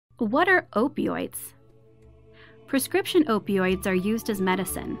What are opioids? Prescription opioids are used as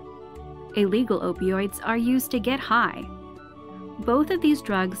medicine. Illegal opioids are used to get high. Both of these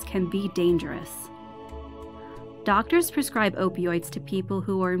drugs can be dangerous. Doctors prescribe opioids to people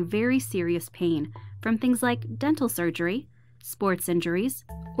who are in very serious pain from things like dental surgery, sports injuries,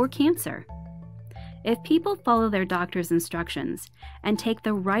 or cancer. If people follow their doctor's instructions and take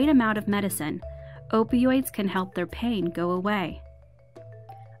the right amount of medicine, opioids can help their pain go away.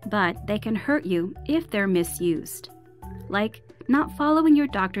 But they can hurt you if they're misused, like not following your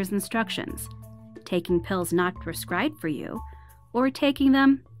doctor's instructions, taking pills not prescribed for you, or taking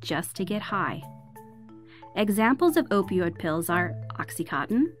them just to get high. Examples of opioid pills are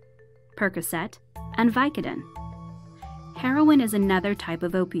Oxycontin, Percocet, and Vicodin. Heroin is another type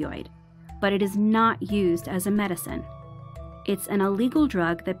of opioid, but it is not used as a medicine. It's an illegal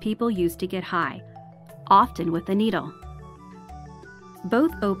drug that people use to get high, often with a needle.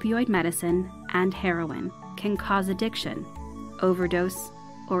 Both opioid medicine and heroin can cause addiction, overdose,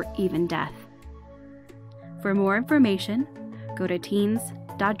 or even death. For more information, go to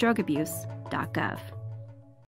teensdrugabuse.gov.